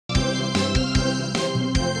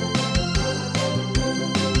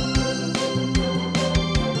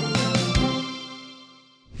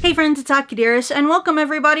Hey friends, it's Akidearest, and welcome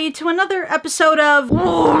everybody to another episode of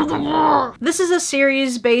This is a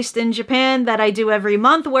series based in Japan that I do every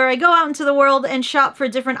month where I go out into the world and shop for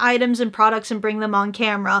different items and products and bring them on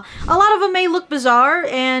camera. A lot of them may look bizarre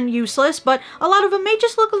and useless, but a lot of them may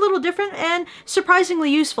just look a little different and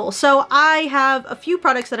surprisingly useful. So I have a few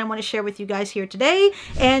products that I want to share with you guys here today,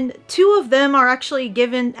 and two of them are actually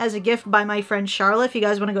given as a gift by my friend Charlotte. If you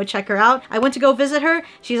guys want to go check her out, I went to go visit her.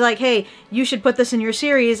 She's like, hey, you should put this in your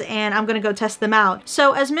series, and I'm gonna go test them out.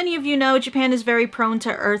 So as many of you know, Japan is very prone to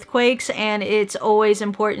earthquakes, and it's always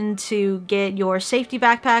important to get your safety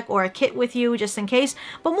backpack or a kit with you just in case.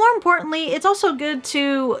 But more importantly, it's also good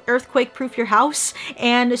to earthquake proof your house.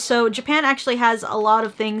 And so Japan actually has a lot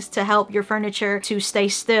of things to help your furniture to stay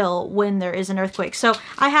still when there is an earthquake. So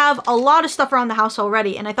I have a lot of stuff around the house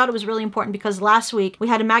already, and I thought it was really important because last week we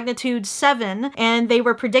had a magnitude 7 and they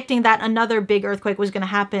were predicting that another big earthquake was going to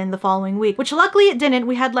happen the following week, which luckily it didn't.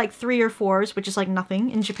 We had like 3 or 4s, which is like nothing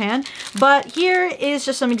in Japan. But here is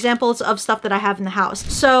just some examples of stuff that I have in the house.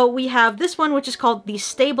 So we have this one, which is called the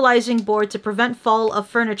stabilizing board to prevent fall of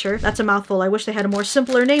furniture. That's a mouthful. I wish they had a more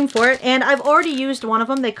simpler name for it. And I've already used one of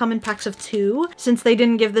them. They come in packs of 2. Since they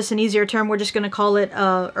didn't give this an easier term, we're just going to call it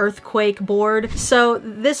a earthquake board. So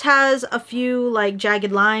this has a few like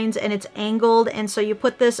jagged lines and it's angled, and so you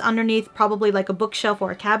put this underneath probably like a bookshelf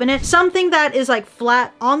or a cabinet, something that is like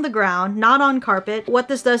flat on the ground, not on carpet. What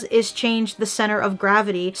this does is change the center of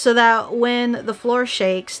gravity so that when the floor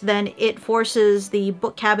shakes, then it forces the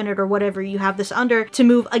book cabinet or whatever you have this under to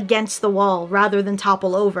move against the wall rather than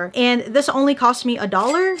topple over. And this only cost me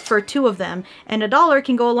 $1 for 2 of them, and $1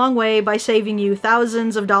 can go a long way by saving you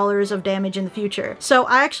thousands of dollars of damage in the future. So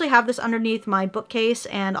I actually have this underneath my bookcase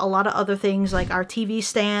and a lot of other things like our TV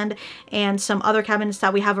stand and some other cabinets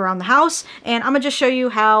that we have around the house, and I'm gonna just show you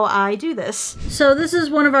how I do this. So this is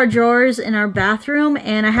one of our drawers in our bathroom,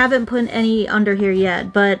 and I haven't put any under here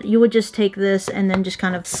yet, but you would just take this and then just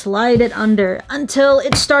kind of slide it under until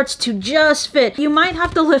it starts to just fit. You might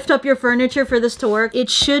have to lift up your furniture for this to work. It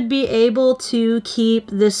should be able to keep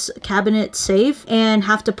this cabinet safe and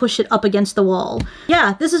have to push it up against the wall.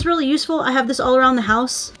 Yeah, this is really useful. I have this all around the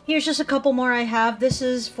house. Here's just a couple more I have. This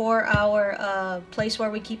is for our place where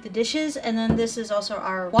we keep the dishes, and then this is also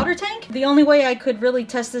our water tank. The only way I could really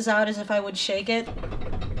test this out is if I would shake it.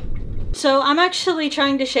 So I'm actually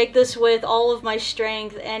trying to shake this with all of my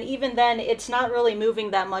strength, and even then it's not really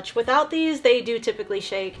moving that much. Without these, they do typically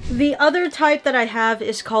shake. The other type that I have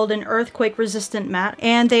is called an earthquake resistant mat,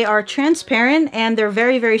 and they are transparent and they're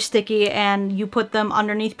very, very sticky, and you put them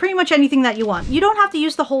underneath pretty much anything that you want. You don't have to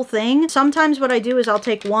use the whole thing. Sometimes what I do is I'll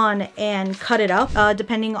take one and cut it up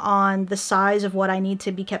depending on the size of what I need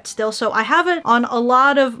to be kept still. So I have it on a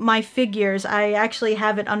lot of my figures. I actually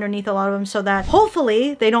have it underneath a lot of them so that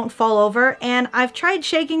hopefully they don't fall over, and I've tried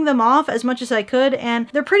shaking them off as much as I could, and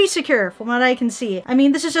they're pretty secure from what I can see. I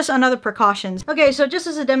mean, this is just another precautions. Okay, so just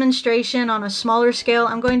as a demonstration on a smaller scale,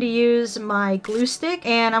 I'm going to use my glue stick,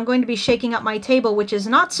 and I'm going to be shaking up my table, which is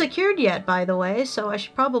not secured yet, by the way, so I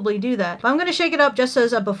should probably do that. But I'm going to shake it up just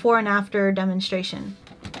as a before and after demonstration.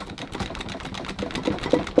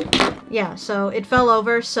 Yeah, so it fell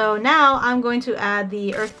over. So now I'm going to add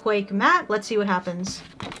the earthquake mat. Let's see what happens.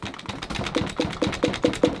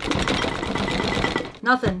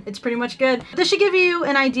 Nothing. It's pretty much good. This should give you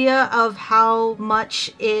an idea of how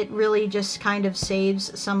much it really just kind of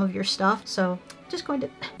saves some of your stuff. So just going to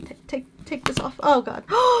take this off. Oh god.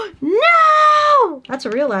 No! That's a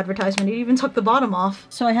real advertisement. It even took the bottom off.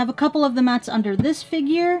 So I have a couple of the mats under this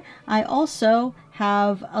figure. I also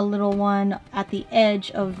have a little one at the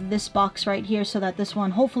edge of this box right here so that this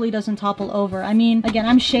one hopefully doesn't topple over. I mean, again,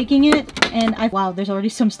 I'm shaking it and wow, there's already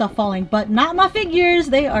some stuff falling, but not my figures.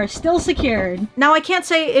 They are still secured. Now, I can't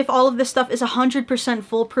say if all of this stuff is 100%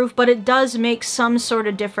 foolproof, but it does make some sort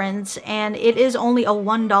of difference, and it is only a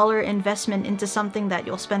 $1 investment into something that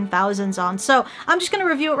you'll spend thousands on. So I'm just gonna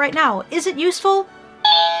review it right now. Is it useful?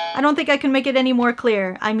 I don't think I can make it any more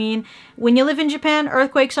clear. I mean, when you live in Japan,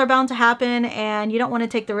 earthquakes are bound to happen, and you don't want to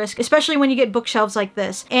take the risk, especially when you get bookshelves like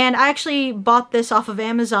this. And I actually bought this off of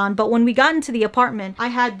Amazon, but when we got into the apartment, I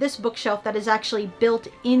had this bookshelf that is actually built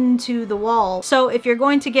into the wall. So if you're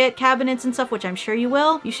going to get cabinets and stuff, which I'm sure you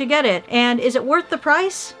will, you should get it. And is it worth the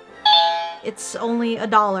price? It's only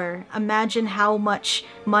 $1. Imagine how much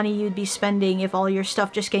money you'd be spending if all your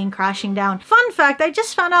stuff just came crashing down. Fun fact, I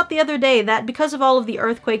just found out the other day that because of all of the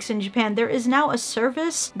earthquakes in Japan, there is now a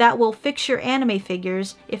service that will fix your anime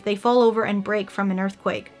figures if they fall over and break from an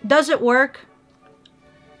earthquake. Does it work?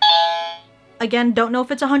 Again, don't know if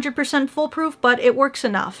it's 100% foolproof, but it works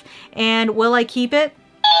enough. And will I keep it?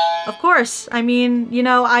 Of course. I mean, you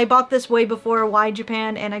know, I bought this way before Why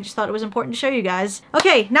Japan, and I just thought it was important to show you guys.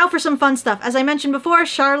 Okay, now for some fun stuff. As I mentioned before,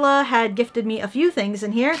 Charla had gifted me a few things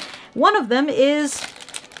in here. One of them is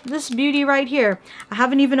this beauty right here. I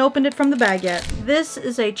haven't even opened it from the bag yet. This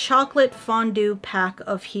is a chocolate fondue pack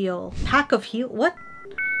of HiLi. Pack of HiLi? What?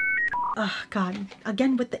 Oh god,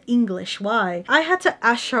 again with the English, why? I had to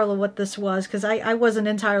ask Charla what this was because I wasn't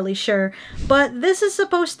entirely sure. But this is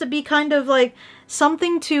supposed to be kind of like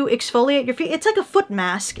something to exfoliate your feet. It's like a foot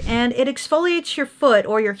mask and it exfoliates your foot,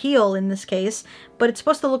 or your heel in this case, but it's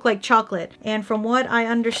supposed to look like chocolate. And from what I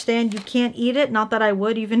understand, you can't eat it. Not that I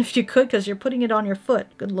would, even if you could, because you're putting it on your foot.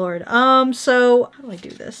 Good lord. So how do I do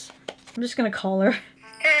this? I'm just gonna call her.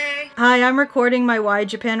 Hey. Hi, I'm recording my Why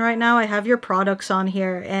Japan right now. I have your products on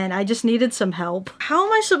here and I just needed some help. How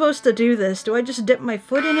am I supposed to do this? Do I just dip my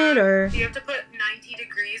foot in it, or? You have to put 90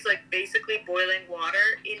 degrees, like basically boiling water,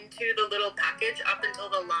 into the little package up until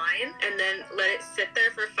the line, and then let it sit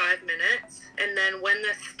there for 5 minutes. And then when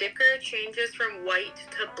the sticker changes from white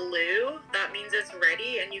to blue, that means it's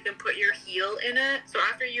ready and you can put your heel in it. So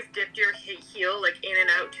after you've dipped your heel like in and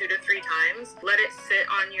out 2 to 3 times, let it sit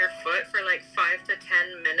on your foot for like 5 to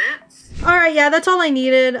 10 minutes. Alright, yeah, that's all I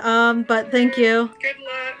needed, but thank you. Good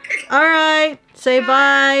luck. Alright, say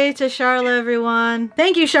bye to Charla, everyone.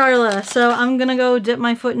 Thank you, Charla. So I'm gonna go dip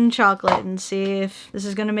my foot in chocolate and see if this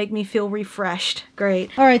is gonna make me feel refreshed.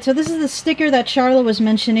 Great. Alright, so this is the sticker that Charla was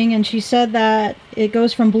mentioning, and she said that it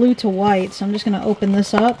goes from blue to white, so I'm just gonna open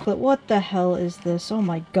this up. But what the hell is this? Oh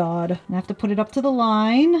my god. I have to put it up to the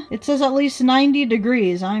line. It says at least 90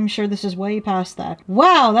 degrees. I'm sure this is way past that.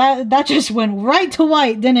 Wow, that just went right to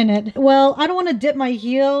white, didn't it? Well, I don't want to dip my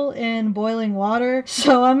heel in boiling water,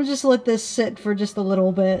 so I'm gonna just let this sit for just a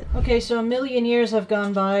little bit. Okay, so a million years have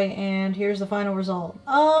gone by, and here's the final result.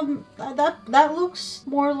 That looks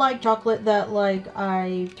more like chocolate that, like,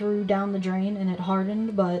 I threw down the drain and it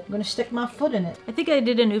hardened, but I'm gonna stick my foot in it. I think I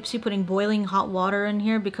did an oopsie putting boiling hot water in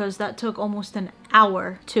here because that took almost an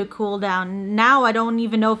hour to cool down. Now I don't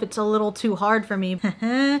even know if it's a little too hard for me.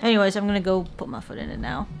 Anyways, I'm gonna go put my foot in it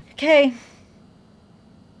now. Okay.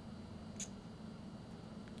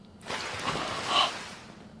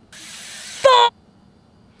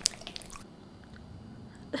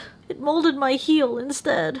 It molded my heel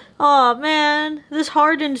instead. Aw, man. This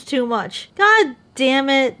hardened too much. God damn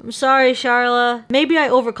it. I'm sorry, Charla. Maybe I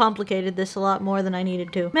overcomplicated this a lot more than I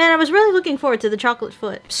needed to. Man, I was really looking forward to the chocolate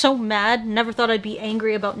foot. So mad. Never thought I'd be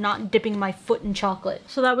angry about not dipping my foot in chocolate.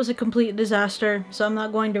 So that was a complete disaster. So I'm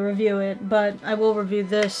not going to review it, but I will review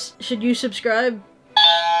this. Should you subscribe?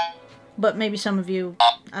 But maybe some of you,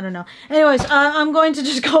 I don't know. Anyways, I'm going to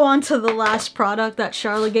just go on to the last product that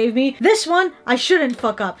Charla gave me. This one, I shouldn't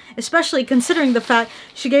fuck up, especially considering the fact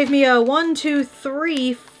she gave me a 1, 2,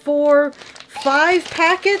 3, 4, 5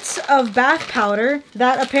 packets of bath powder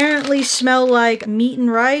that apparently smell like meat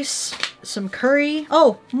and rice, some curry.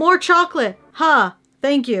 Oh, more chocolate. Huh,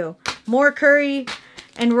 thank you. More curry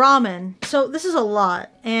and ramen. So this is a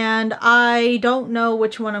lot, and I don't know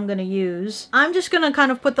which one I'm gonna use. I'm just gonna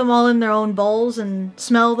kind of put them all in their own bowls and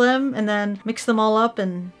smell them and then mix them all up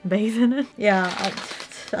and bathe in it. Yeah,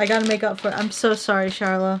 I gotta make up for it. I'm so sorry,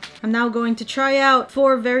 Charla. I'm now going to try out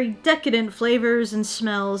 4 very decadent flavors and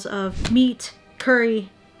smells of meat, curry,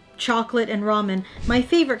 chocolate, and ramen. My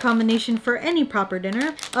favorite combination for any proper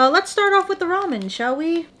dinner. Let's start off with the ramen, shall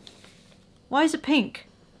we? Why is it pink?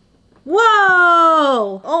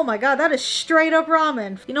 Whoa! Oh my god, that is straight up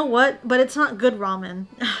ramen. You know what? But it's not good ramen.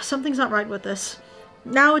 Something's not right with this.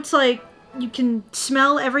 Now it's like you can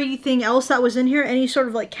smell everything else that was in here, any sort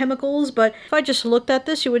of like chemicals, but if I just looked at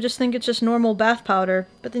this, you would just think it's just normal bath powder.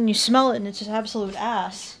 But then you smell it and it's just absolute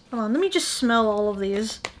ass. Hold on, let me just smell all of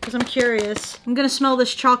these, because I'm curious. I'm gonna smell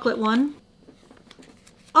this chocolate one.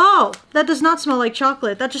 Oh, that does not smell like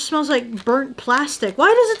chocolate. That just smells like burnt plastic.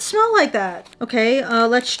 Why does it smell like that? Okay,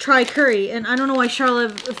 let's try curry. And I don't know why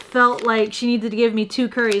Charlotte felt like she needed to give me 2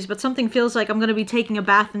 curries, but something feels like I'm gonna be taking a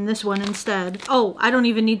bath in this one instead. Oh, I don't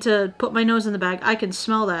even need to put my nose in the bag. I can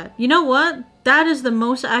smell that. You know what? That is the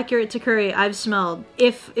most accurate to curry I've smelled.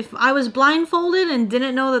 If I was blindfolded and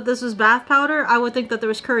didn't know that this was bath powder, I would think that there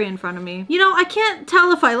was curry in front of me. You know, I can't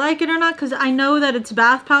tell if I like it or not because I know that it's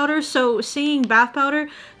bath powder, so seeing bath powder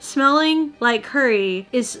smelling like curry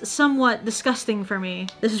is somewhat disgusting for me.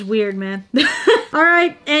 This is weird, man.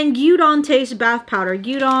 Alright, and gyudon tastes bath powder.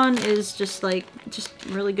 Gyudon is just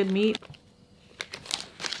really good meat.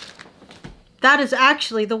 That is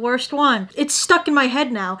actually the worst one. It's stuck in my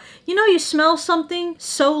head now. You know, you smell something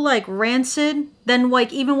so like rancid, then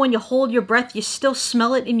like even when you hold your breath, you still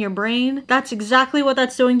smell it in your brain. That's exactly what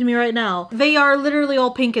that's doing to me right now. They are literally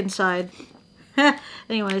all pink inside.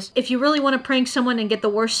 Anyways, if you really want to prank someone and get the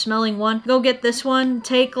worst smelling one, go get this one.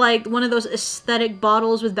 Take like one of those aesthetic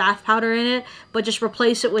bottles with bath powder in it, but just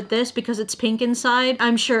replace it with this because it's pink inside.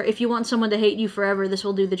 I'm sure if you want someone to hate you forever, this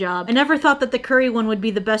will do the job. I never thought that the curry one would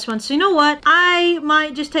be the best one, so you know what? I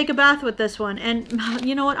might just take a bath with this one, and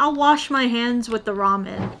you know what? I'll wash my hands with the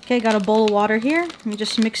ramen. Okay, got a bowl of water here. Let me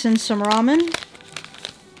just mix in some ramen.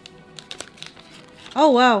 Oh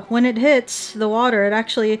wow, when it hits the water, it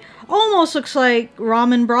actually almost looks like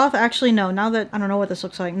ramen broth. Actually, no, now that I don't know what this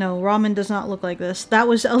looks like. No, ramen does not look like this. That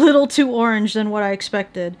was a little too orange than what I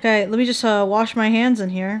expected. Okay, let me just wash my hands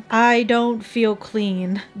in here. I don't feel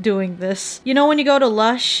clean doing this. You know when you go to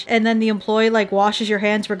Lush and then the employee like washes your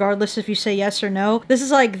hands regardless if you say yes or no? This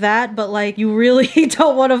is like that, but like you really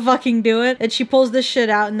don't want to fucking do it. And she pulls this shit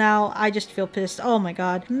out and now I just feel pissed. Oh my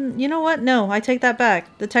god. You know what? No, I take that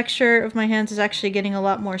back. The texture of my hands is actually getting a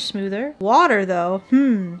lot more smoother. Water though,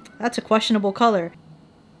 that's a questionable color.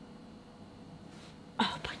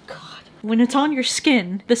 Oh my god. When it's on your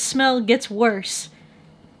skin, the smell gets worse.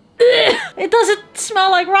 It doesn't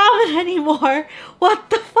smell like ramen anymore.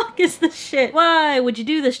 What the fuck is this shit? Why would you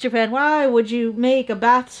do this, Japan? Why would you make a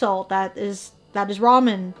bath salt that is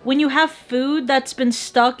ramen? When you have food that's been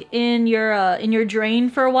stuck in your drain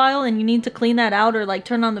for a while and you need to clean that out or like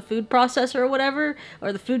turn on the food processor or whatever,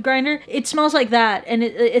 or the food grinder, it smells like that, and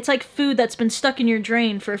it's like food that's been stuck in your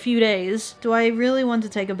drain for a few days. Do I really want to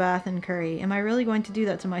take a bath in curry? Am I really going to do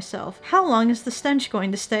that to myself? How long is the stench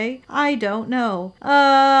going to stay? I don't know.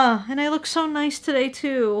 And I look so nice today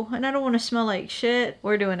too, and I don't want to smell like shit.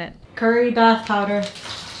 We're doing it. Curry bath powder.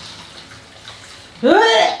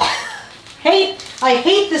 I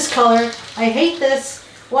hate this color. I hate this.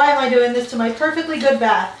 Why am I doing this to my perfectly good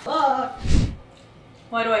bath?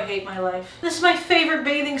 Why do I hate my life? This is my favorite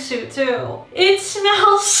bathing suit too. It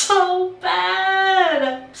smells so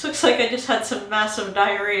bad. This looks like I just had some massive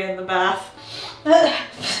diarrhea in the bath.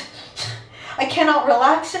 I cannot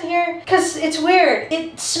relax in here because it's weird.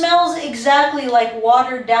 It smells exactly like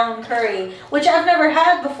watered down curry, which I've never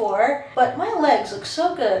had before, but my legs look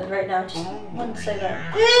so good right now. Just wanted to say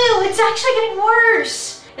that. Ew, it's actually getting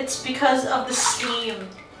worse. It's because of the steam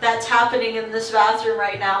that's happening in this bathroom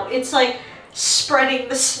right now. It's like spreading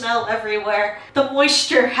the smell everywhere. The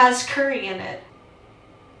moisture has curry in it.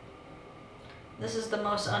 This is the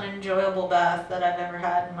most unenjoyable bath that I've ever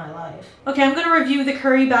had in my life. Okay, I'm gonna review the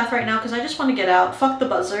curry bath right now because I just want to get out. Fuck the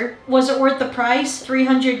buzzer. Was it worth the price?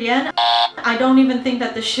 300 yen? I don't even think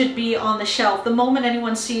that this should be on the shelf. The moment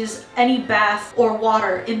anyone sees any bath or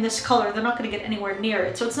water in this color, they're not gonna get anywhere near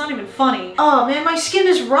it, so it's not even funny. Oh man, my skin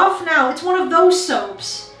is rough now. It's one of those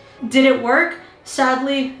soaps. Did it work?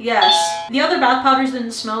 Sadly, yes. The other bath powders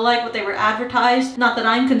didn't smell like what they were advertised. Not that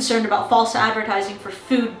I'm concerned about false advertising for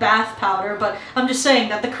food bath powder, but I'm just saying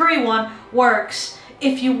that the curry one works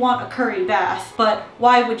if you want a curry bath. But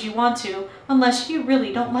why would you want to unless you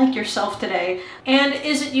really don't like yourself today? And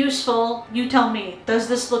is it useful? You tell me. Does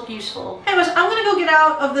this look useful? Anyways, I'm gonna go get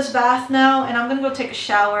out of this bath now and I'm gonna go take a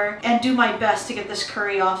shower and do my best to get this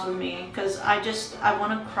curry off of me because I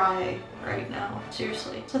want to cry right now.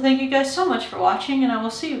 Seriously. So thank you guys so much for watching and I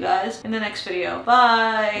will see you guys in the next video.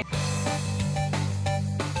 Bye!